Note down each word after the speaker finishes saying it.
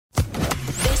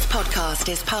podcast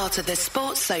is part of the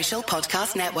Sports Social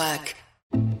Podcast Network.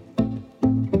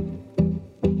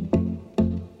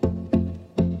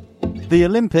 The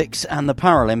Olympics and the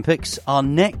Paralympics are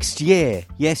next year.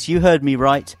 Yes, you heard me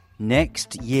right,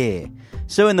 next year.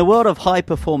 So in the world of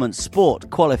high-performance sport,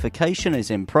 qualification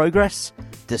is in progress,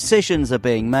 decisions are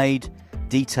being made,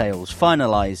 details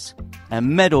finalised, and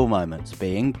medal moments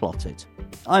being plotted.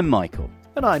 I'm Michael.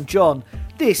 And I'm John.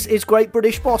 This is Great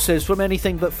British Bosses from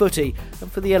Anything But Footy,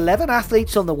 and for the 11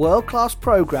 athletes on the world-class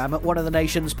programme at one of the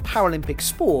nation's Paralympic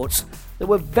sports, there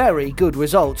were very good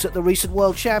results at the recent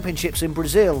World Championships in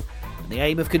Brazil, and the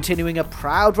aim of continuing a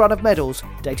proud run of medals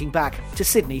dating back to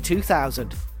Sydney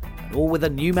 2000. And all with a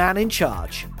new man in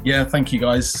charge. Yeah, thank you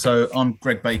guys. So I'm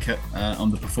Greg Baker.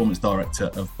 I'm the Performance Director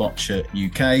of Boccia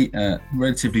UK.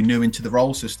 Relatively new into the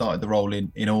role, so started the role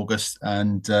in August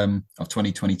of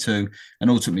 2022. And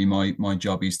ultimately my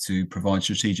job is to provide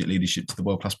strategic leadership to the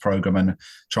world-class programme and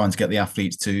trying to get the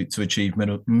athletes to achieve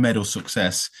medal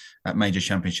success at major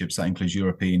championships. That includes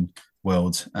European,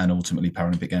 World and ultimately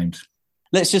Paralympic Games.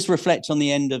 Let's just reflect on the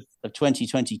end of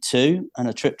 2022 and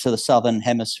a trip to the Southern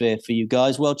Hemisphere for you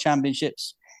guys. World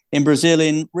Championships in Brazil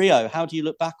in Rio. How do you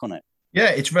look back on it?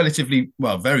 Yeah, it's relatively,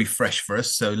 very fresh for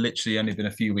us. So literally only been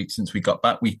a few weeks since we got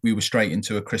back. We were straight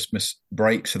into a Christmas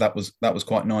break. So that was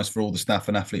quite nice for all the staff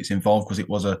and athletes involved because it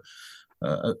was a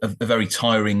very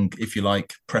tiring, if you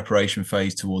like, preparation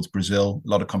phase towards Brazil. A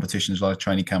lot of competitions, a lot of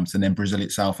training camps, and then Brazil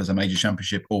itself as a major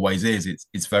championship always is.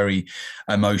 It's very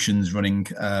emotions running,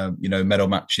 medal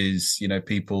matches,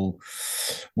 people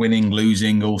winning,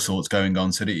 losing, all sorts going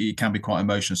on. So it can be quite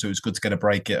emotional. So it's good to get a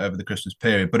break over the Christmas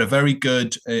period. But a very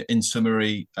good, in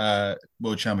summary,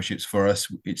 World Championships for us.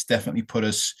 It's definitely put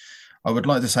us, I would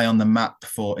like to say, on the map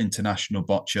for international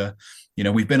boccia.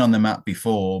 We've been on the map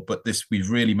before, but we've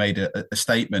really made a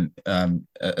statement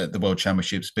at the World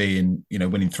Championships, being,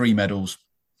 winning 3 medals.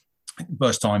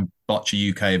 First time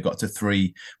Boccia UK have got to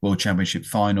 3 World Championship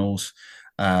finals.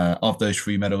 Of those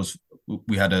 3 medals,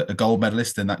 we had a gold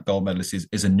medalist, and that gold medalist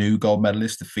is a new gold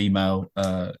medalist, a female,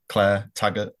 Claire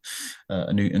Taggart,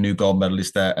 a new gold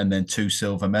medalist there, and then 2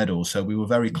 silver medals. So we were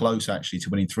very close actually to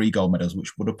winning 3 gold medals,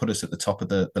 which would have put us at the top of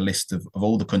the list of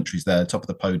all the countries there, top of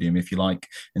the podium, if you like,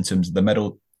 in terms of the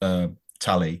medal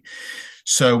tally.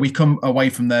 So we come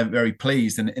away from there very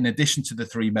pleased. And in addition to the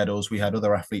 3 medals, we had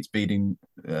other athletes beating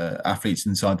athletes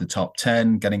inside the top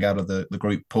 10, getting out of the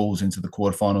group pools into the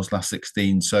quarterfinals, last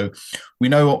 16. So we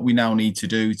know what we now need to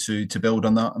do to build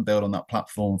on that and build on that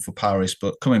platform for Paris.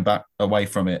 But coming back away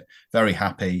from it, very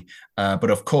happy. But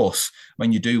of course,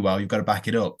 when you do well, you've got to back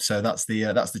it up. So that's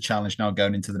the challenge now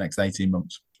going into the next 18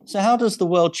 months. So how does the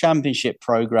World Championship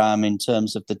programme, in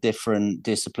terms of the different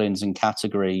disciplines and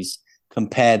categories,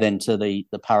 compare then to the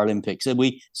Paralympics? Are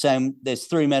we saying there's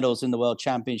 3 medals in the World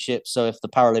Championship, so if the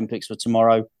Paralympics were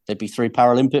tomorrow, there'd be 3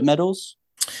 Paralympic medals?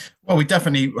 Well, we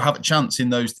definitely have a chance in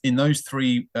those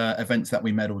 3 events that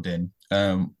we medalled in.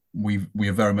 We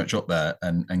are very much up there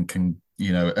and can,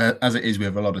 as it is, we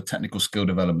have a lot of technical skill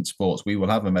development sports. We will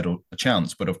have a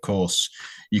chance, but of course,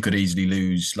 you could easily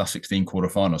lose last 16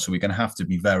 quarterfinals. So we're going to have to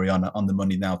be very on the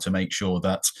money now to make sure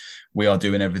that we are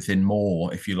doing everything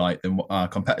more, if you like, than what our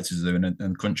competitors are doing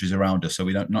and countries around us. So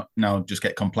we don't not now just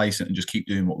get complacent and just keep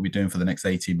doing what we're doing for the next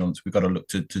 18 months. We've got to look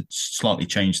to slightly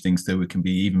change things so we can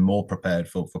be even more prepared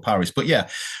for Paris. But yeah,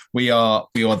 we are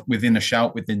within a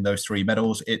shout within those 3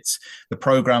 medals. It's the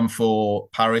program for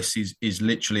Paris is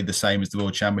literally the same as the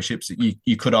World Championships.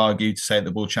 You could argue to say that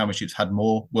the World Championships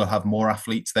will have more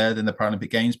athletes there than the Paralympic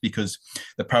Games, because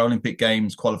the Paralympic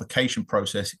Games qualification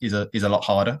process is a lot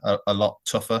harder, a lot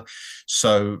tougher.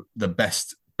 So the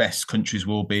best countries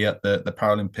will be at the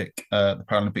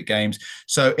Paralympic Games.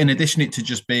 So in addition to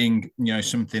just being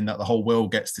something that the whole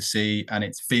world gets to see, and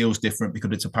it feels different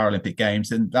because it's a Paralympic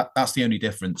Games, and that's the only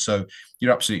difference. So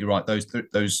you're absolutely right.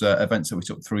 Those events that we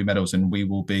took 3 medals, and we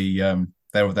will be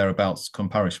there or thereabouts come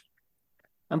Paris.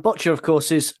 And boccia, of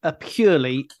course, is a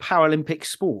purely Paralympic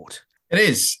sport. It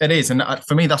is. And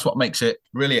for me, that's what makes it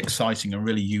really exciting and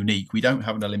really unique. We don't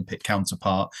have an Olympic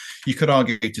counterpart. You could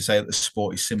argue to say that the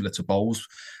sport is similar to bowls,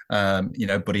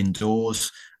 but indoors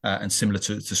and similar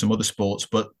to some other sports.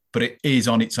 But it is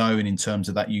on its own in terms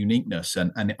of that uniqueness.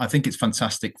 And I think it's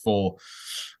fantastic for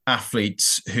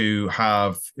athletes who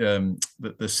have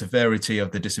the severity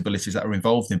of the disabilities that are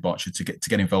involved in boccia to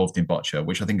get involved in boccia,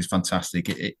 which I think is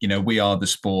fantastic. We are the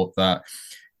sport that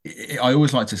I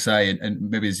always like to say, and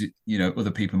maybe as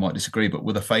other people might disagree, but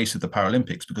we're the face of the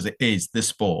Paralympics because it is the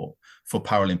sport for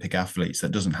Paralympic athletes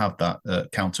that doesn't have that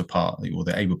counterpart or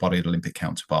the able-bodied Olympic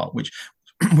counterpart, which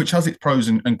which has its pros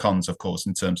and cons, of course,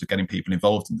 in terms of getting people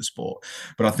involved in the sport.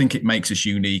 But I think it makes us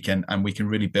unique, and we can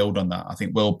really build on that. I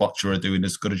think World Boccia are doing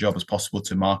as good a job as possible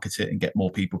to market it and get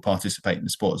more people participating in the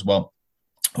sport as well.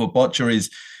 Well, boccia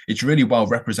it's really well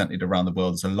represented around the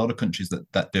world. There's a lot of countries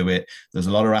that do it. There's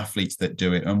a lot of athletes that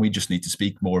do it. And we just need to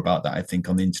speak more about that, I think,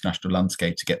 on the international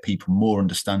landscape to get people more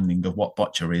understanding of what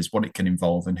boccia is, what it can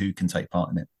involve, and who can take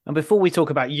part in it. And before we talk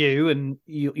about you and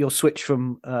your switch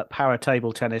from para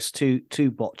table tennis to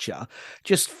boccia,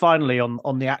 just finally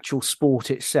on the actual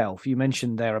sport itself, you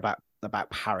mentioned there about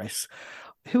Paris.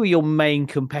 Who are your main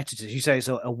competitors? You say it's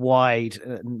a wide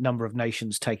number of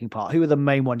nations taking part. Who are the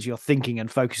main ones you're thinking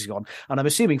and focusing on? And I'm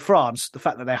assuming France, the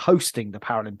fact that they're hosting the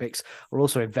Paralympics, are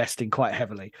also investing quite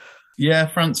heavily. Yeah,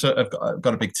 France have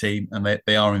got a big team, and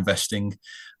they are investing,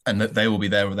 and that they will be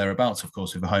there or thereabouts, of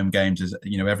course, with the home games. As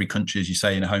you know, every country, as you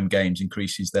say, in home games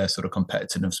increases their sort of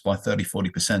competitiveness by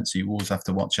 30-40%. So you always have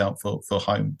to watch out for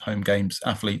home games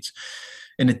athletes.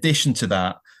 In addition to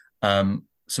that,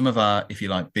 some of our, if you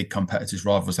like, big competitors,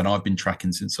 rivals that I've been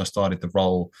tracking since I started the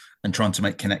role and trying to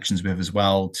make connections with as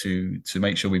well to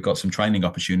make sure we've got some training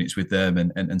opportunities with them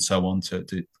and so on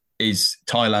is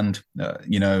Thailand,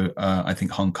 I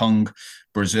think Hong Kong,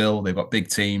 Brazil. They've got big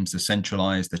teams, they're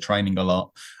centralized, they're training a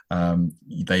lot.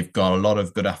 They've got a lot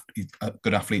of good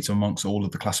athletes amongst all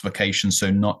of the classifications.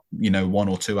 So not, one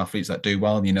or two athletes that do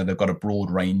well. They've got a broad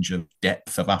range of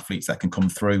depth of athletes that can come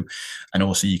through. And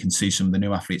also you can see some of the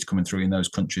new athletes coming through in those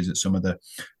countries at some of the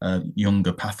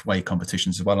younger pathway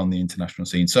competitions as well on the international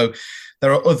scene. So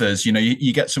there are others,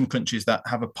 you get some countries that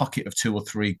have a pocket of 2 or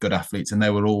 3 good athletes, and they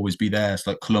will always be there. It's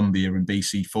like Colombia and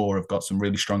BC4 have got some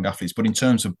really strong athletes. But in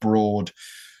terms of broad,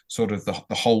 sort of the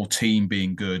whole team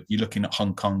being good, you're looking at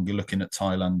Hong Kong, you're looking at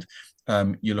Thailand,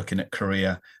 you're looking at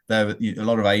Korea. There are a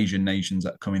lot of Asian nations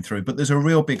that are coming through, but there's a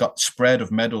real big spread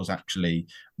of medals actually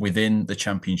within the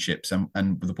championships and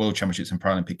the World Championships and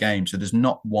Paralympic Games. So there's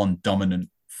not one dominant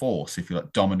force, if you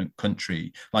like, dominant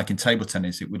country. Like in table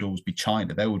tennis, it would always be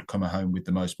China. They would come home with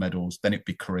the most medals, then it'd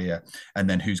be Korea, and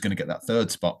then who's going to get that third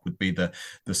spot would be the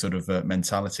sort of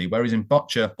mentality. Whereas in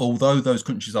boccia, although those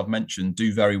countries I've mentioned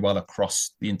do very well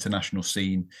across the international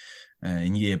scene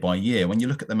in year by year, when you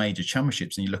look at the major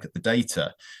championships and you look at the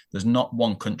data, there's not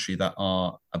one country that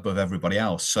are above everybody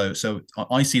else. So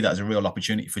I see that as a real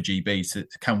opportunity for GB.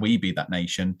 Can we be that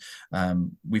nation?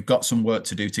 We've got some work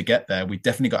to do to get there. We've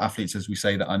definitely got athletes, as we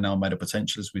say, that are now medal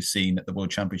potential, as we've seen at the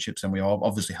World Championships. And we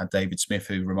obviously had David Smith,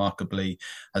 who remarkably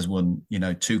has won,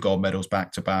 2 gold medals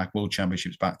back-to-back, World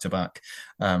Championships back-to-back.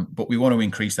 But we want to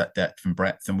increase that depth and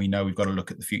breadth. And we know we've got to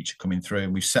look at the future coming through.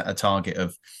 And we've set a target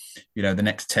of, the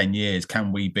next 10 years,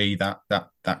 can we be that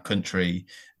country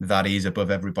that is above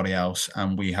everybody else?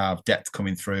 And we have depth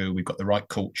coming through. We've got the right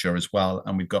culture as well.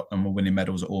 And we're winning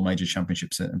medals at all major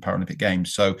championships and Paralympic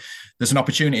Games. So there's an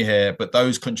opportunity here, but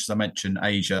those countries I mentioned,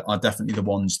 Asia, are definitely the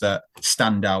ones that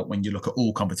stand out when you look at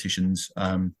all competitions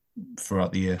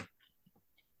throughout the year.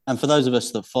 And for those of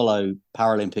us that follow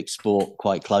Paralympic sport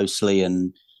quite closely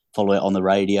and follow it on the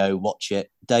radio, watch it,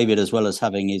 David, as well as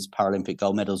having his Paralympic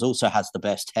gold medals, also has the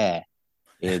best hair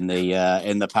in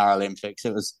the Paralympics.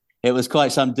 It was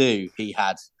quite some do he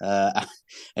had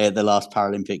at the last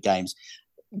Paralympic Games.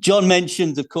 John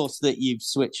mentioned, of course, that you've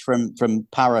switched from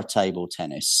para table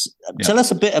tennis. Yeah. Tell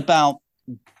us a bit about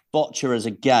boccia as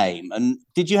a game, and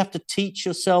did you have to teach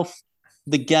yourself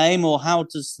the game, or how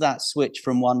does that switch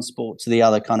from one sport to the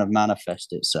other kind of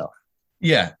manifest itself?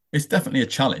 Yeah, it's definitely a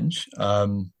challenge.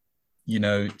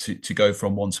 To go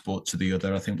from one sport to the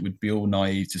other. I think we'd be all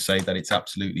naive to say that it's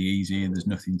absolutely easy and there's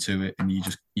nothing to it and you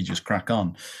just crack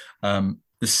on.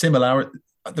 The similarity,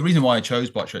 the reason why I chose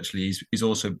boccia actually is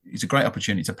also, it's a great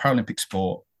opportunity. It's a Paralympic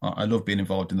sport. I love being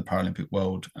involved in the Paralympic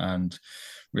world and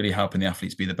really helping the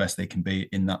athletes be the best they can be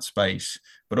in that space.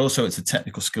 But also it's a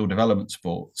technical skill development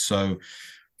sport. So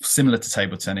similar to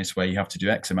table tennis, where you have to do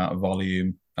X amount of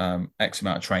volume, X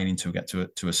amount of training to get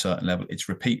to a certain level. It's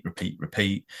repeat.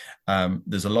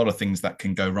 There's a lot of things that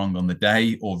can go wrong on the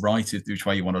day, or right, which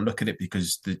way you want to look at it,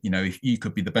 because if you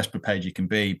could be the best prepared you can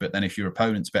be, but then if your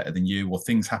opponent's better than you, or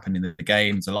things happen in the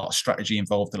game, there's a lot of strategy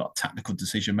involved, a lot of tactical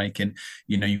decision making.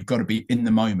 You've got to be in the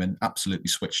moment, absolutely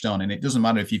switched on. And it doesn't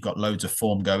matter if you've got loads of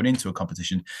form going into a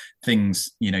competition.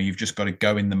 Things, you've just got to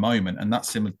go in the moment, and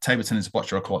that's similar. Table tennis and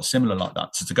boccia are quite similar like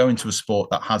that. So to go into a sport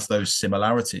that has those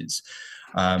similarities,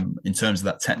 in terms of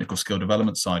that technical skill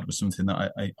development side, was something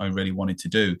that I really wanted to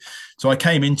do. So I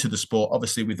came into the sport,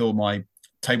 obviously, with all my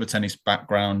table tennis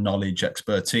background, knowledge,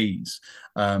 expertise.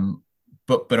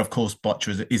 but of course,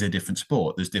 boccia is a different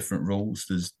sport. There's different rules.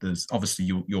 There's obviously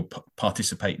you're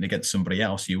participating against somebody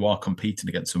else. You are competing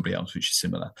against somebody else, which is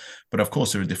similar. But of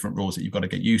course, there are different rules that you've got to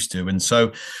get used to. And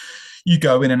so you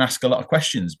go in and ask a lot of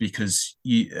questions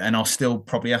and I'll still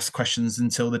probably ask questions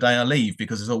until the day I leave,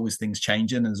 because there's always things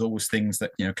changing. There's always things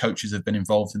that, coaches have been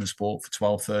involved in the sport for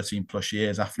 12, 13 plus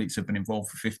years. Athletes have been involved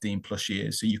for 15 plus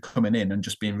years. So you're coming in and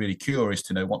just being really curious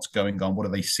to know what's going on. What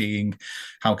are they seeing?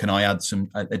 How can I add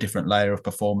a different layer of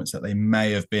performance that they may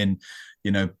have been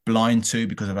blind to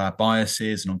because of our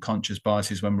biases and unconscious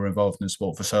biases when we're involved in the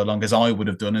sport for so long, as I would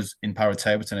have done as in para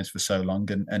table tennis for so long,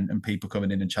 and people coming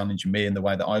in and challenging me in the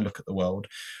way that I look at the world.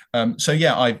 So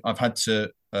yeah, I've had to.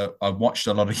 I've watched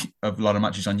a lot of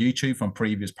matches on YouTube from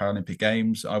previous Paralympic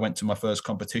Games. I went to my first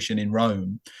competition in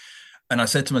Rome. And I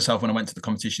said to myself when I went to the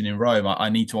competition in Rome, I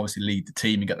need to obviously lead the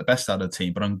team and get the best out of the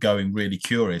team, but I'm going really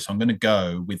curious. I'm going to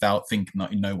go without thinking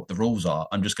that what the rules are.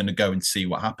 I'm just going to go and see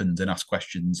what happens and ask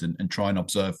questions and try and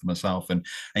observe for myself,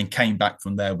 and came back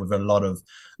from there with a lot of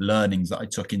learnings that I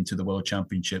took into the World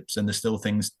Championships. And there's still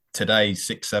things today,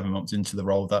 6-7 months into the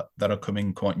role, that are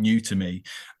coming quite new to me.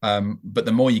 But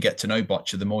the more you get to know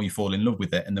boccia, the more you fall in love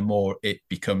with it, and the more it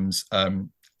becomes,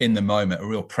 in the moment, a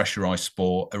real pressurized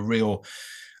sport, a real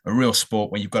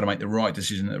sport where you've got to make the right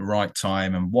decision at the right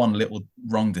time, and one little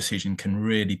wrong decision can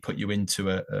really put you into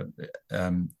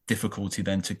a difficulty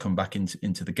then to come back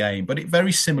into the game. But it's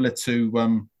very similar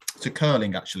to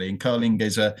curling, actually. And curling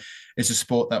is a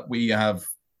sport that we have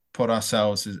put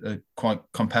ourselves as quite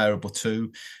comparable to,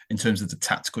 in terms of the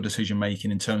tactical decision making,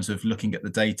 in terms of looking at the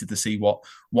data to see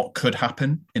what could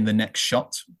happen in the next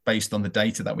shot based on the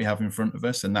data that we have in front of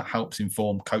us, and that helps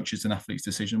inform coaches and athletes'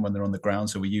 decision when they're on the ground.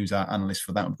 So we use our analysts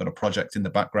for that. We've got a project in the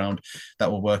background that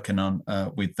we're working on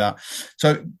with that.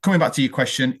 So coming back to your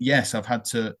question, yes, I've had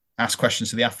to ask questions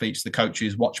to the athletes, the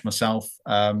coaches, watch myself,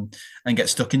 and get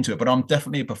stuck into it. But I'm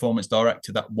definitely a performance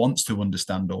director that wants to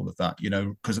understand all of that,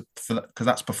 because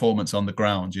that's performance on the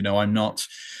ground. I'm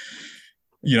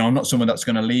not someone that's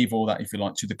going to leave all that, if you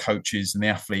like, to the coaches and the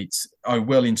athletes. I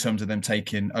will, in terms of them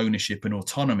taking ownership and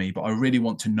autonomy, but I really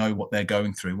want to know what they're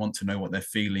going through, want to know what they're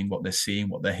feeling, what they're seeing,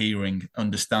 what they're hearing,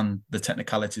 understand the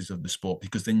technicalities of the sport,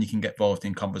 because then you can get involved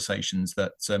in conversations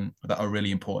that are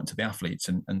really important to the athletes,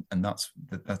 and that's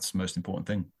the most important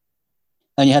thing.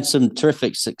 And you had some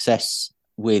terrific success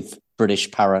with British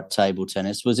para table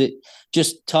tennis. Was it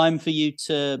just time for you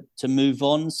to move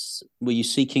on? Were you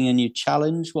seeking a new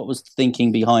challenge? What was the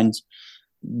thinking behind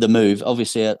the move?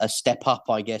 Obviously a step up,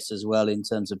 I guess, as well, in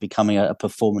terms of becoming a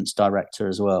performance director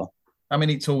as well. I mean,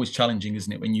 it's always challenging,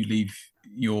 isn't it, when you leave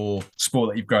your sport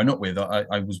that you've grown up with?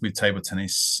 I was with table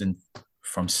tennis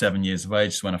from 7 years of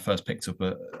age, when I first picked up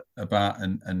a bat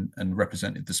and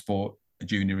represented the sport. A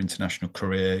junior international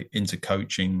career, into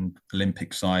coaching,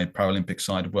 Olympic side, Paralympic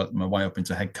side, worked my way up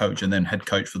into head coach, and then head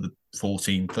coach for the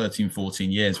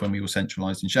 13-14 years when we were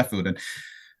centralised in Sheffield,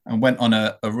 and went on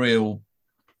a real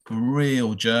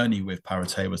journey with para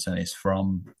table tennis,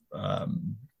 from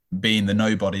being the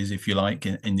nobodies, if you like,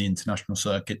 in the international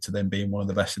circuit, to then being one of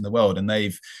the best in the world. And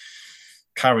they've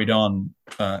carried on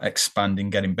expanding,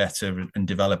 getting better and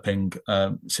developing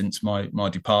since my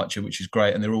departure, which is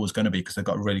great. And they're always going to be, because they've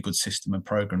got a really good system and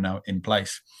program now in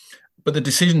place. But the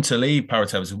decision to leave para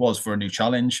table tennis was for a new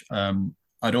challenge.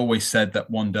 I'd always said that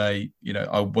one day,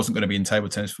 I wasn't going to be in table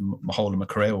tennis for the whole of my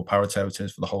career, or para table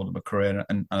tennis for the whole of my career.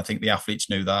 And I think the athletes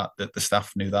knew that the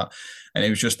staff knew that. And it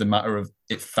was just a matter of,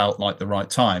 it felt like the right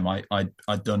time.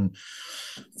 I'd done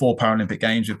 4 Paralympic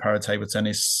Games with para table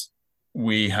tennis.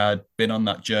 We had been on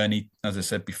that journey, as I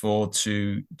said before,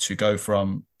 to go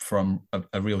from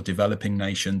a real developing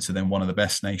nation to then one of the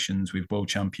best nations, with world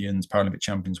champions, Paralympic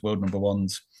champions, world number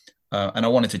ones. And I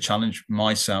wanted to challenge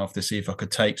myself to see if I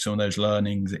could take some of those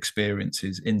learnings,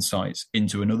 experiences, insights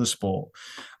into another sport,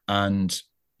 and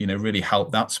really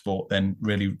help that sport then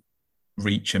really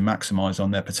reach and maximize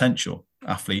on their potential.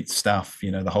 Athletes, staff,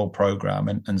 the whole program,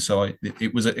 and so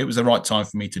it was the right time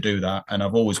for me to do that. And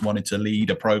I've always wanted to lead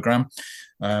a program.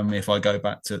 If I go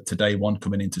back to day one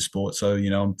coming into sport, so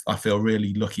I feel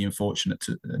really lucky and fortunate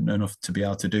enough to be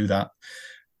able to do that.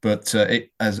 But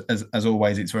as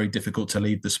always, it's very difficult to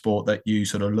leave the sport that you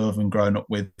sort of love and grown up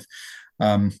with.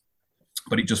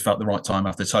 But it just felt the right time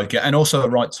after Tokyo, and also the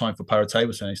right time for para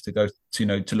table tennis to go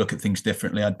to look at things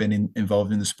differently. I'd been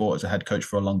involved in the sport as a head coach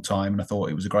for a long time, and I thought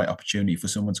it was a great opportunity for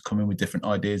someone to come in with different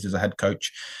ideas as a head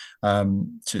coach,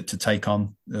 to take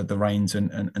on the reins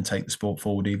and take the sport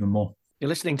forward even more. You're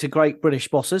listening to Great British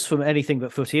Bosses from Anything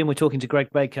But Footy, and we're talking to Greg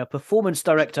Baker, Performance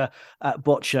Director at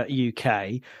Boccia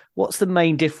UK. What's the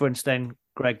main difference then,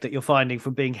 Greg, that you're finding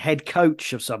from being head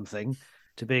coach of something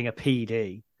to being a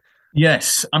PD?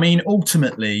 Yes, I mean,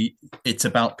 ultimately, it's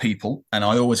about people, and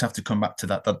I always have to come back to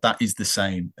that. That is the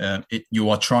same. You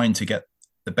are trying to get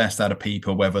the best out of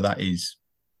people, whether that is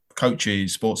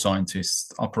coaches, sports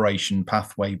scientists, operation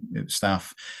pathway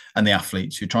staff, and the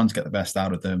athletes. You're trying to get the best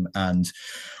out of them, and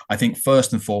I think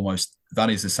first and foremost, that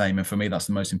is the same. And for me, that's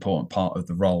the most important part of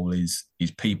the role is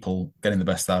people getting the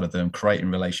best out of them, creating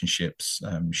relationships,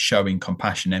 showing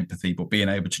compassion, empathy, but being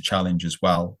able to challenge as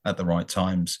well at the right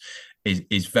times.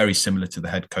 Is very similar to the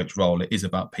head coach role. It is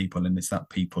about people, and it's that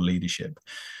people leadership.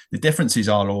 The differences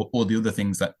are all the other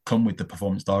things that come with the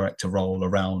performance director role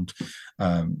around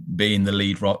being the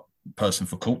lead person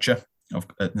for culture, of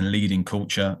leading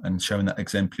culture and showing that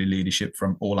exemplary leadership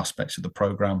from all aspects of the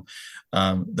program.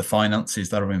 The finances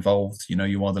that are involved,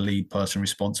 you are the lead person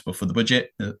responsible for the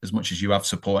budget, as much as you have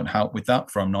support and help with that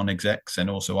from non-execs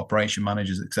and also operation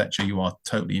managers, etc. You are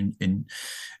totally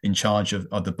in charge of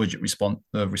the budget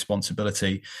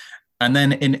responsibility. And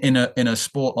then in a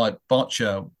sport like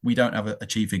boccia, we don't have a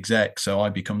chief exec, so I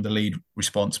become the lead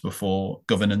responsible for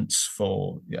governance,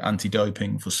 for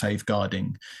anti-doping, for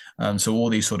safeguarding. So all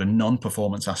these sort of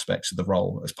non-performance aspects of the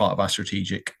role as part of our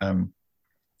strategic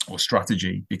or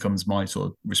strategy becomes my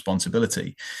sort of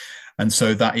responsibility. And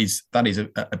so that is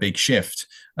a big shift,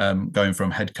 going from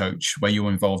head coach, where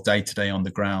you're involved day to day on the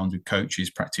ground with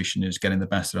coaches, practitioners, getting the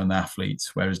best out of the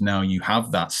athletes. Whereas now you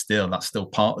have that's still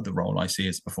part of the role I see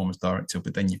as a performance director,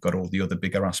 but then you've got all the other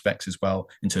bigger aspects as well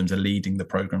in terms of leading the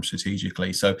program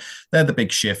strategically. So they're the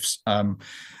big shifts. I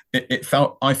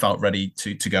felt ready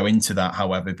to go into that,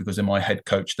 however, because in my head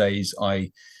coach days,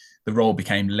 the role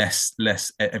became less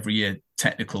every year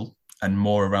technical and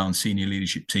more around senior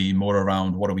leadership team, more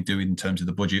around what are we doing in terms of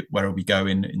the budget, where are we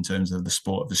going in terms of the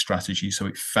sport, of the strategy. So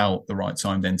it felt the right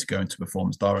time then to go into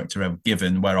performance director,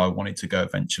 given where I wanted to go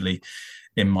eventually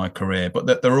in my career.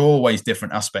 But there are always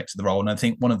different aspects of the role. And I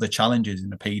think one of the challenges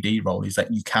in a PD role is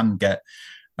that you can get,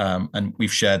 and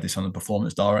we've shared this on the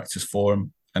Performance Directors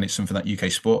Forum, and it's something that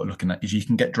UK Sport are looking at, is you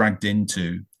can get dragged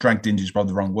into is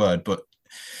probably the wrong word, but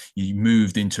you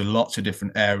moved into lots of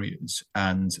different areas,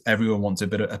 and everyone wants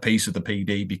a piece of the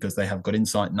PD because they have got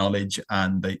insight knowledge,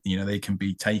 and they can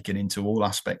be taken into all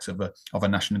aspects of a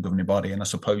national governing body. And I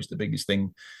suppose the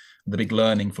big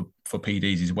learning for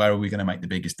PDs is, where are we going to make the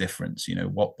biggest difference?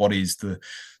 What is the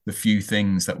few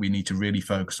things that we need to really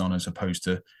focus on, as opposed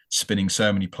to spinning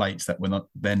so many plates that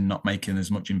we're not making as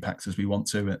much impact as we want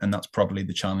to. And that's probably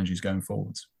the challenges going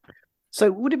forwards. So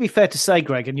would it be fair to say,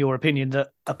 Greg, in your opinion,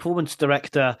 that a performance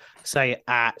director, say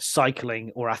at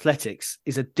cycling or athletics,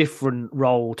 is a different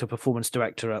role to performance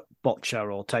director at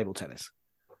boccia or table tennis?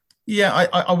 Yeah,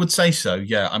 I would say so.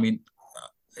 Yeah, I mean,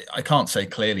 I can't say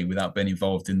clearly without being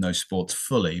involved in those sports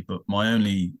fully, but my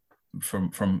only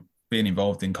from being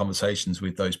involved in conversations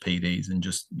with those PDs and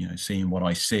just seeing what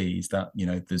I see is that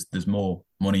there's more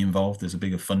money involved, there's a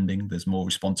bigger funding, there's more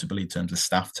responsibility in terms of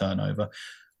staff turnover.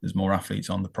 There's more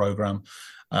athletes on the program.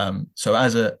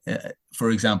 So for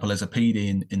example, as a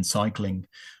PD in cycling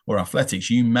or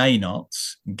athletics, you may not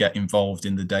get involved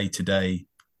in the day-to-day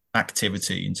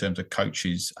activity in terms of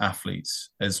coaches,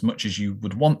 athletes, as much as you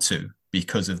would want to,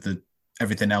 because of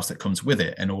everything else that comes with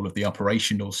it, and all of the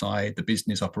operational side, the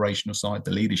business operational side, the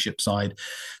leadership side,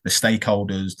 the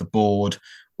stakeholders, the board,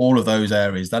 all of those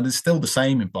areas. That is still the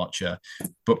same in boccia,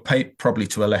 but probably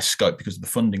to a less scope because of the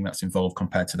funding that's involved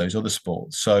compared to those other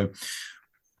sports. So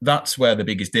that's where the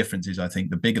biggest difference is. I think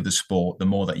the bigger the sport, the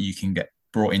more that you can get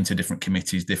brought into different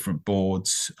committees, different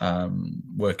boards,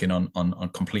 working on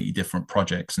completely different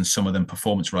projects, and some of them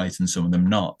performance related and some of them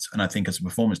not. And I think as a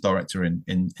performance director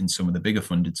in some of the bigger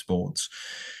funded sports,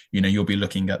 you'll be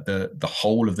looking at the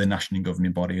whole of the national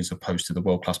governing body, as opposed to the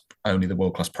world class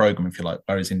program, if you like.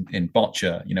 Whereas in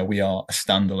boccia, we are a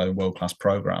standalone world class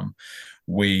program.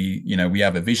 We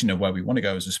have a vision of where we want to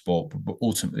go as a sport, but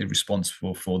ultimately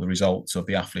responsible for the results of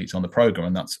the athletes on the program,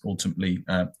 and that's ultimately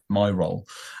my role.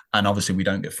 And obviously, we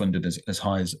don't get funded as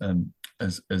high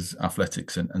as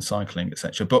athletics and cycling,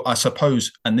 etc. But I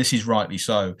suppose, and this is rightly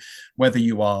so, whether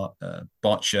you are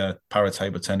boccia, para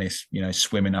table tennis,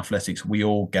 swimming, athletics, we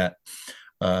all get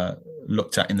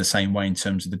looked at in the same way in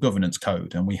terms of the governance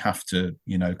code, and we have to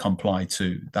comply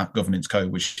to that governance code,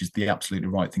 which is the absolutely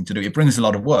right thing to do. It brings a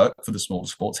lot of work for the small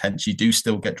sports, hence you do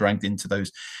still get dragged into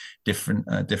those different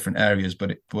areas,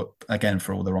 but again,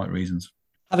 for all the right reasons.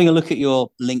 Having a look at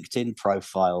your LinkedIn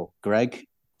profile, Greg,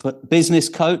 but business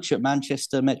coach at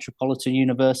Manchester Metropolitan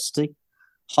University,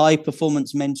 high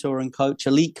performance mentor and coach,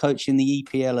 elite coach in the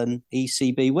EPL and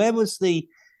ECB.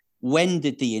 When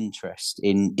did the interest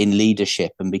in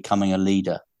leadership and becoming a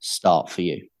leader start for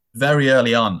you? very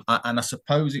early on. And I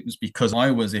suppose it was because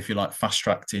I was, if you like,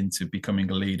 fast-tracked into becoming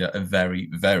a leader at a very,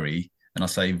 very, and I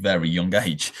say very young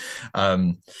age.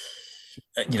 I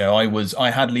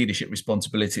had leadership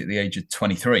responsibility at the age of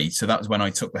 23. So that was when I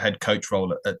took the head coach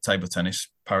role at table tennis,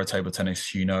 para table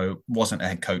tennis. Wasn't a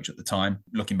head coach at the time.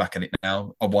 Looking back at it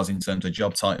now, I was in terms of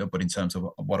job title, but in terms of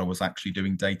what I was actually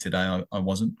doing day to day, I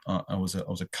wasn't. I was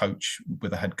a coach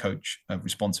with a head coach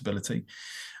responsibility.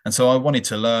 And so I wanted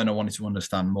to learn, I wanted to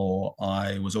understand more.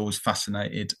 I was always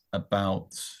fascinated about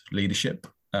leadership.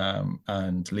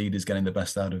 And leaders getting the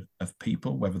best out of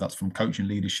people, whether that's from coaching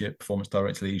leadership, performance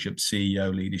director leadership,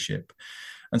 CEO leadership.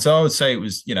 And so I would say it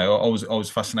was, I was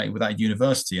fascinated with that at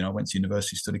university. And I went to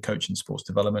university, studied coaching, sports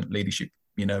development, leadership,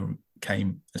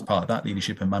 came as part of that,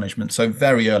 leadership and management. So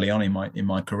very early on in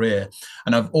my career.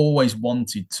 And I've always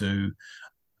wanted to,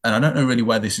 and I don't know really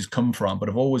where this has come from, but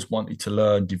I've always wanted to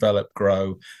learn, develop,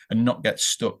 grow, and not get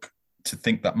stuck to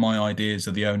think that my ideas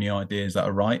are the only ideas that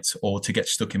are right, or to get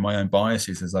stuck in my own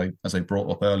biases, as I brought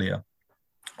up earlier,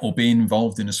 or being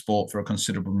involved in a sport for a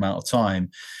considerable amount of time,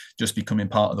 just becoming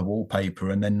part of the wallpaper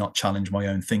and then not challenge my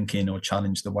own thinking or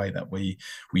challenge the way that we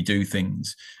do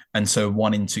things. And so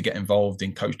wanting to get involved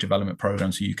in coach development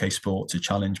programs for UK sport to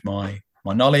challenge my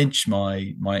knowledge,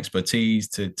 my expertise,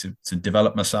 to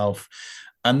develop myself,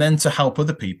 and then to help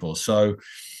other people. So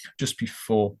just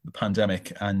before the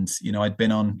pandemic, and I'd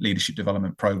been on leadership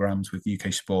development programs with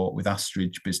UK Sport, with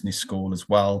Astridge Business School as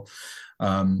well.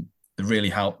 That really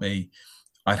helped me.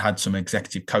 I'd had some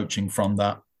executive coaching from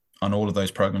that, and all of those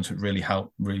programs would really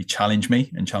help, really challenge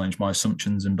me and challenge my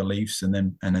assumptions and beliefs, and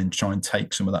then try and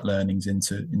take some of that learnings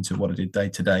into what I did day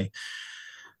to day.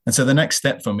 And so the next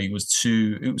step for me it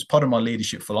was part of my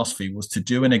leadership philosophy, was to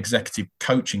do an executive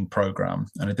coaching program,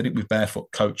 and I did it with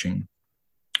Barefoot Coaching,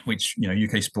 which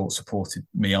UK Sport supported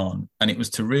me on, and it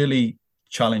was to really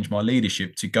challenge my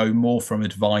leadership to go more from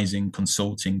advising,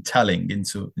 consulting, telling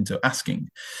into asking,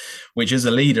 which as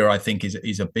a leader I think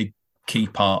is a big key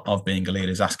part of being a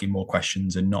leader, is asking more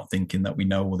questions and not thinking that we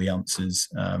know all the answers.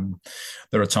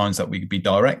 There are times that we could be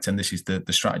direct, and this is the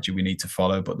strategy we need to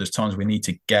follow, but there's times we need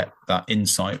to get that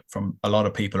insight from a lot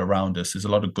of people around us. There's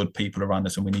a lot of good people around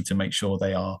us, and we need to make sure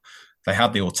they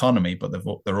have the autonomy, but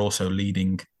they're also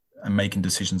leading and making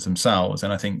decisions themselves.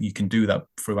 And I think you can do that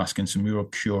through asking some real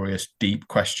curious, deep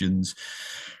questions,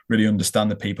 really understand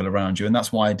the people around you. And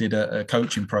that's why I did a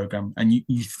coaching program. And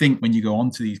you think when you go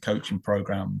onto these coaching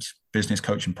programs, business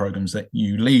coaching programs, that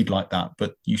you lead like that,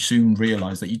 but you soon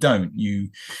realize that you don't. You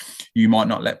might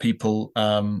not let people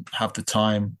have the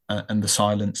time and the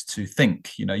silence to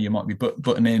think. You might be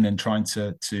butting in and trying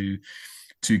to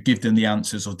give them the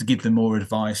answers, or to give them more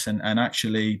advice. And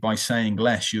actually, by saying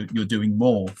less, you're doing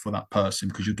more for that person,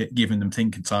 because you're giving them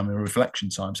thinking time and reflection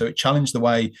time. So it challenged the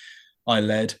way I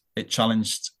led. It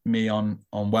challenged me on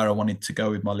where I wanted to go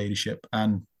with my leadership.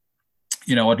 And,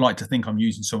 I'd like to think I'm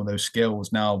using some of those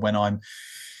skills now whether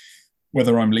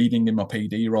I'm leading in my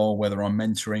PD role, whether I'm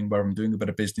mentoring, whether I'm doing a bit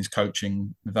of business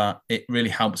coaching, that it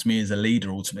really helps me as a leader,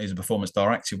 ultimately as a performance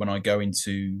director, when I go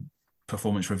into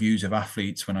performance reviews of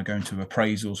athletes, when I go into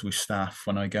appraisals with staff,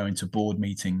 when I go into board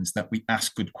meetings, that we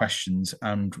ask good questions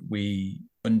and we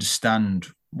understand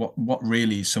what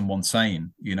really is someone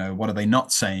saying, what are they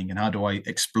not saying, and how do I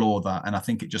explore that? And I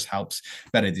think it just helps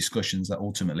better discussions that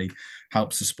ultimately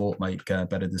helps the sport make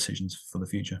better decisions for the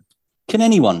future. Can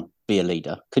anyone be a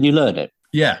leader? Can you learn it?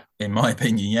 Yeah, in my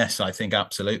opinion, yes, I think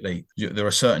absolutely. There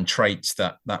are certain traits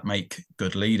that make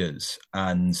good leaders.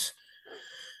 And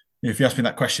if you ask me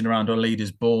that question around are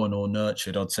leaders born or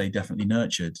nurtured, I'd say definitely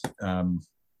nurtured.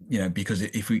 Because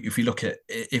if we look at,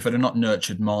 if I'd have not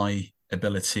nurtured my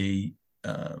ability,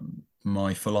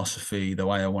 my philosophy, the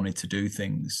way I wanted to do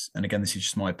things, and again, this is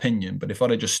just my opinion, but if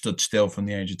I'd have just stood still from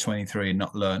the age of 23 and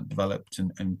not learned, developed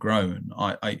and grown,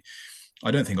 I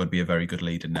don't think I'd be a very good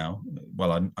leader now.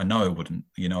 Well, I know I wouldn't.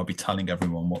 I'd be telling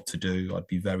everyone what to do. I'd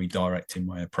be very direct in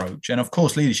my approach. And of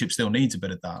course, leadership still needs a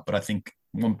bit of that. But I think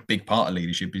one big part of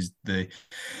leadership is the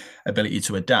ability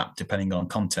to adapt depending on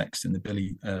context, and the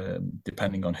ability,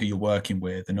 depending on who you're working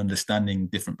with, and understanding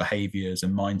different behaviors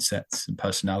and mindsets and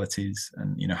personalities.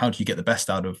 And, how do you get the best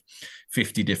out of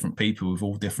 50 different people with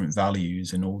all different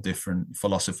values and all different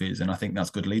philosophies? And I think that's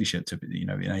good leadership, to being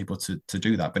able to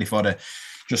do that. But if I'd have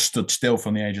just stood still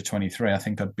from the age of 23, I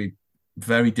think I'd be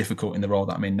very difficult in the role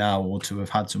that I'm in now, or to have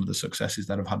had some of the successes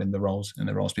that I've had in the roles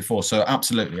before. So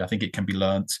absolutely, I think it can be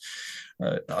learnt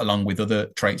along with other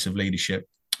traits of leadership,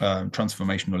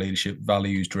 transformational leadership,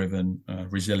 values driven,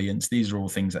 resilience. These are all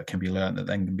things that can be learnt that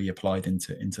then can be applied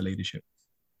into leadership.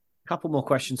 A couple more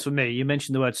questions for me. You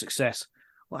mentioned the word success.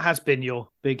 What has been your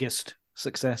biggest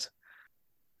success?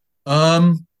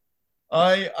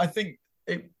 I think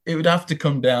it would have to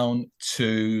come down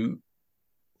to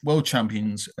world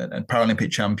champions and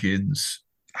Paralympic champions,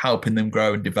 helping them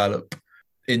grow and develop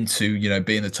into,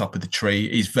 being the top of the tree.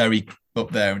 Is very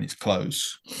up there and it's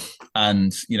close.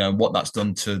 And, what that's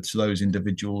done to those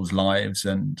individuals' lives,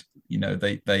 and,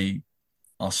 they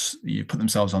are, you put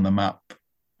themselves on the map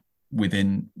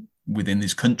within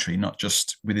this country, not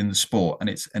just within the sport. And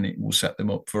it will set them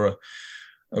up for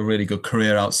a really good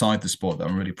career outside the sport that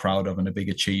I'm really proud of, and a big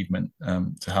achievement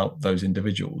to help those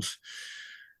individuals.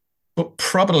 But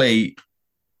probably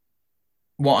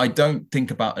what I don't think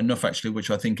about enough, actually,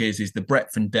 which I think is the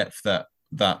breadth and depth that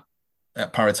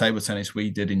at para table tennis we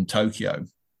did in Tokyo,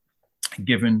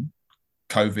 given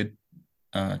COVID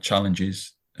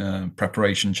challenges,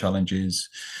 preparation challenges.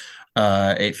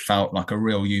 It felt like a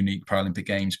real unique Paralympic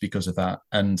Games because of that.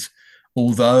 And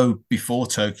although before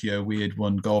Tokyo we had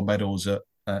won gold medals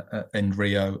in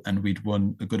Rio, and we'd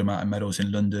won a good amount of medals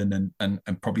in London,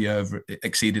 and probably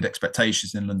exceeded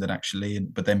expectations in London, actually,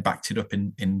 but then backed it up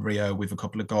in Rio with a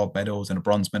couple of gold medals and a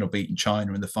bronze medal, beating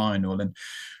China in the final, and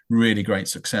really great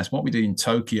success. What we did in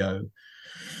Tokyo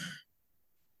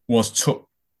was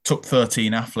took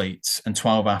 13 athletes, and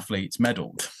 12 athletes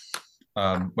medaled,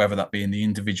 whether that be in the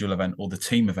individual event or the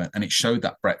team event. And it showed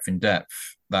that breadth and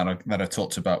depth that I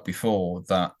talked about before,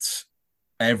 that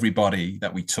everybody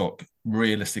that we took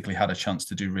realistically had a chance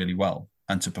to do really well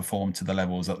and to perform to the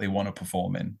levels that they want to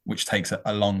perform in, which takes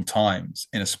a long time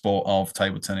in a sport of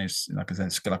table tennis, like I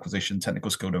said, skill acquisition, technical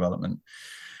skill development.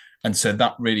 And so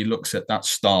that really looks at that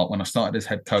start. When I started as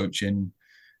head coach in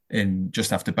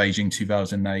just after Beijing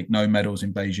 2008, no medals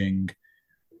in Beijing.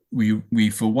 We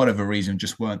for whatever reason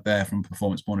just weren't there from a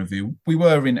performance point of view. We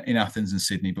were in Athens and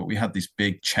Sydney, but we had this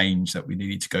big change that we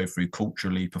needed to go through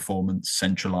culturally, performance,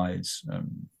 centralize,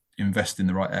 invest in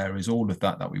the right areas, all of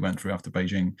that we went through after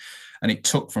Beijing. And it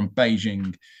took from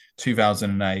Beijing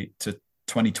 2008 to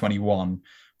 2021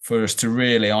 for us to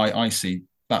really, I see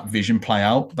that vision play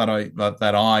out that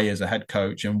I as a head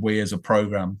coach and we as a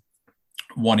program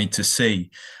wanted to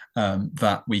see.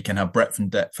 That we can have breadth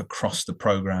and depth across the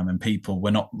program, and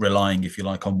we're not relying, if you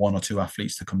like, on one or two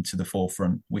athletes to come to the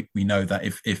forefront. We know that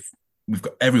if we've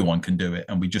got, everyone can do it,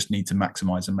 and we just need to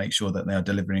maximize and make sure that they are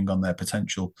delivering on their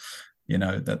potential,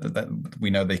 that we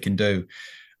know they can do.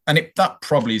 And that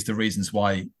probably is the reasons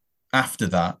why after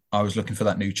that I was looking for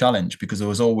that new challenge, because there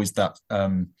was always that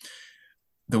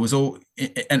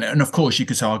and of course you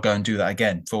could say I'll go and do that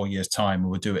again 4 years time, and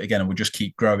we'll do it again, and we'll just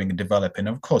keep growing and developing.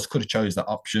 Of course could have chose that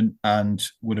option and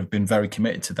would have been very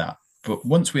committed to that. But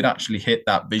once we'd actually hit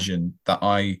that vision that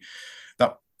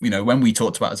when we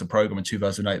talked about as a program in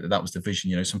 2008, that was the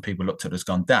vision, some people looked at us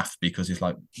gone daft, because it's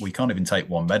like, we can't even take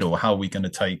one medal. How are we going to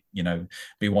take,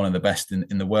 be one of the best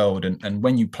in the world? And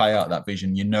when you play out that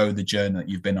vision, the journey that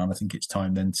you've been on. I think it's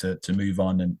time then to move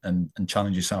on and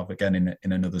challenge yourself again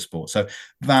in another sport. So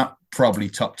that probably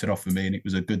topped it off for me. And it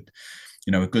was a good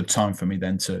time for me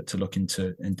then to look in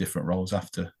different roles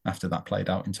after that played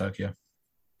out in Tokyo.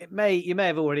 You may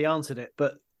have already answered it,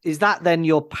 but is that then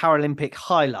your Paralympic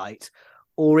highlight?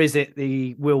 Or is it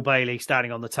the Will Bailey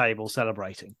standing on the table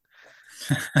celebrating?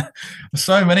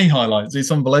 So many highlights.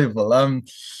 It's unbelievable.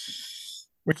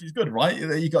 Which is good, right?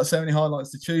 You got so many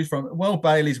highlights to choose from. Will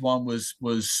Bailey's one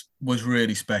was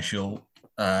really special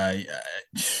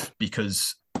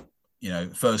because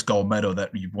first gold medal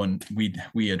that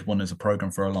we had won as a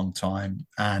program for a long time.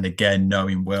 And again,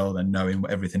 knowing Will and knowing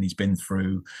everything he's been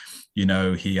through,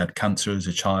 he had cancer as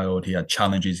a child, he had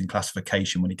challenges in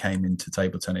classification when he came into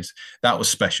table tennis. That was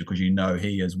special because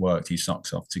he has worked his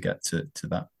socks off to get to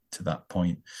that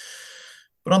point.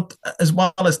 But as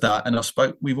well as that, and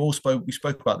we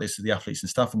spoke about this to the athletes and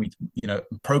stuff, and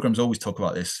programs always talk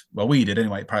about this. Well, we did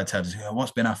anyway. Prior to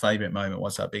what's been our favourite moment?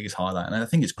 What's our biggest highlight? And I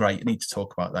think it's great. You need to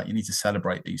talk about that. You need to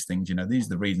celebrate these things. These are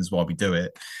the reasons why we do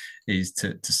it, is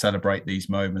to celebrate these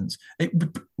moments.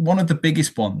 One of the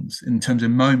biggest ones in terms of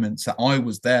moments that I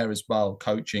was there as well,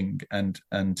 coaching, and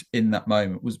in that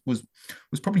moment was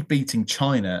probably beating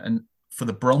China and for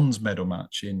the bronze medal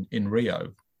match in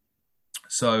Rio.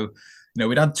 So.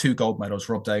 We'd had 2 gold medals.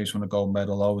 Rob Davies won a gold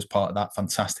medal. I was part of that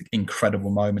fantastic, incredible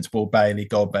moment. Will Bailey,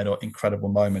 gold medal, incredible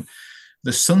moment.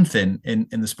 There's something in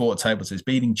the sport of table tennis.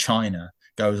 Beating China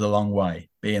goes a long way,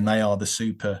 being they are the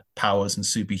super powers and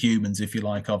superhumans, if you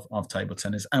like, of table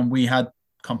tennis. And we had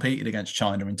competed against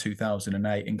China in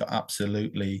 2008 and got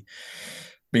absolutely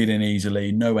beaten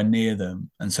easily, nowhere near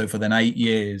them. And so for then 8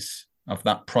 years,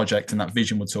 that project and that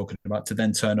vision we're talking about to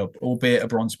then turn up, albeit a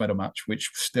bronze medal match, which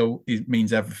still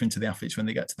means everything to the athletes when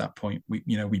they get to that point.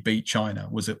 We beat China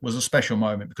was a special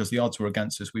moment because the odds were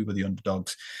against us. We were the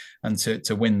underdogs, and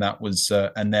to win that was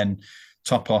and then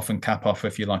top off and cap off,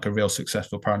 if you like, a real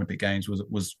successful Paralympic Games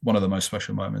was one of the most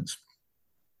special moments.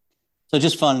 So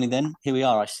just finally then, here we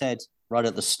are. I said right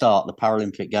at the start, the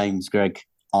Paralympic Games, Greg,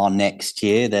 are next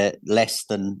year. They're less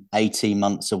than 18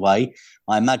 months away.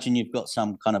 I imagine you've got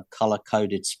some kind of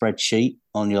colour-coded spreadsheet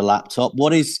on your laptop.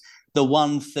 What is the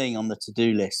one thing on the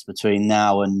to-do list between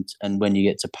now and when you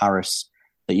get to Paris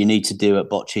that you need to do at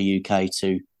Boccia UK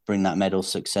to bring that medal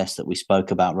success that we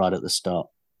spoke about right at the start?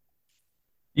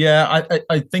 Yeah,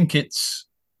 I think it's...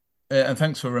 and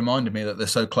thanks for reminding me that they're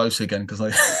so close again, because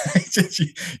you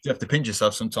have to pinch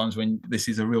yourself sometimes when this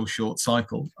is a real short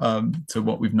cycle to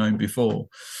what we've known before.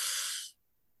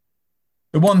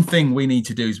 The one thing we need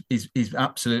to do is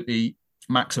absolutely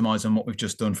maximise on what we've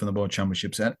just done from the World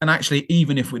Championships. And actually,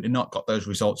 even if we did not got those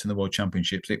results in the World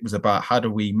Championships, it was about how do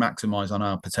we maximise on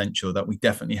our potential that we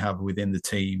definitely have within the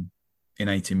team in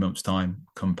 18 months' time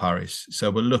come Paris. So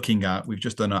we've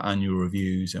just done our annual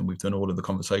reviews and we've done all of the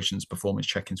conversations, performance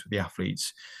check-ins with the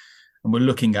athletes. And we're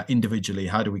looking at individually,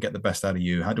 how do we get the best out of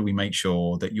you? How do we make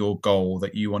sure that your goal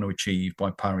that you want to achieve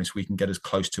by Paris, we can get as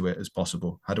close to it as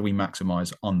possible? How do we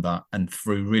maximize on that? And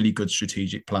through really good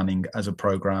strategic planning as a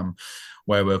program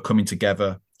where we're coming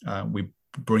together, we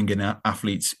bring in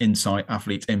athletes' insight,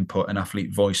 athletes' input and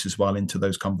athlete voice as well into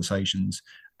those conversations.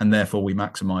 And therefore we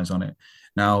maximize on it.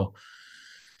 Now,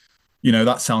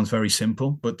 that sounds very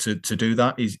simple, but to do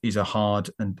that is a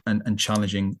hard and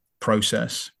challenging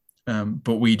process.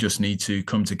 But we just need to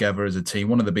come together as a team.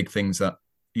 One of the big things that,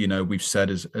 we've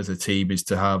said as a team is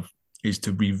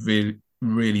to be really,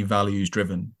 really values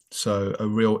driven. So a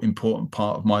real important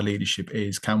part of my leadership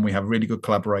is, can we have really good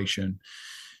collaboration?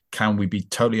 Can we be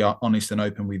totally honest and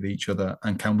open with each other?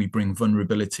 And can we bring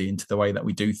vulnerability into the way that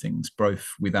we do things, both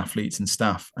with athletes and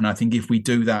staff? And I think if we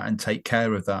do that and take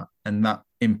care of that, and that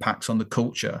impacts on the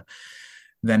culture,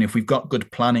 then if we've got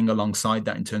good planning alongside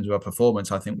that in terms of our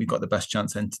performance, I think we've got the best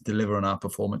chance then to deliver on our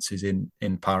performances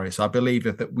in Paris. I believe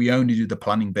that we only do the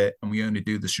planning bit and we only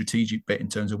do the strategic bit in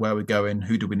terms of where we're going,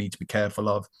 who do we need to be careful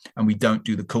of, and we don't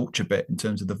do the culture bit in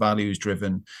terms of the values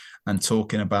driven and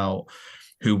talking about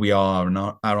who we are and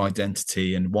our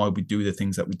identity and why we do the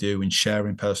things that we do and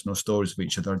sharing personal stories with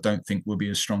each other. I don't think we'll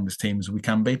be as strong as team as we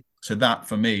can be. So that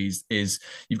for me is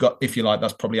you've got, if you like,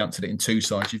 that's probably answered it in two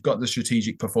sides. You've got the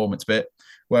strategic performance bit.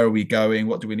 Where are we going?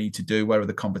 What do we need to do? Where are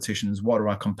the competitions? What are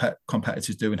our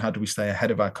competitors doing? How do we stay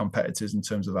ahead of our competitors in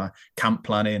terms of our camp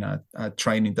planning, our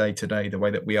training day to day, the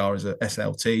way that we are as a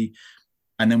SLT?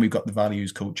 And then we've got the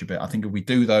values culture bit. I think if we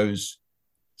do those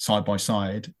side by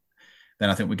side, then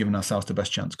I think we're giving ourselves the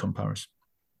best chance come Paris.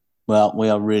 Well, we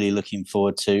are really looking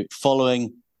forward to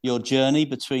following your journey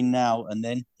between now and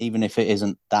then, even if it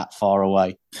isn't that far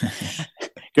away.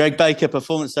 Greg Baker,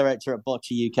 Performance Director at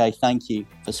Boccia UK, thank you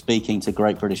for speaking to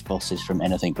Great British Bosses from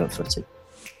Anything But Footy.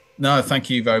 No,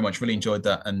 thank you very much. Really enjoyed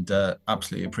that and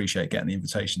absolutely appreciate getting the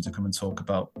invitation to come and talk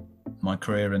about my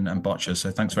career and Boccia.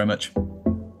 So thanks very much.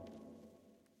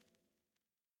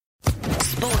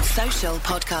 Sports Social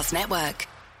Podcast Network.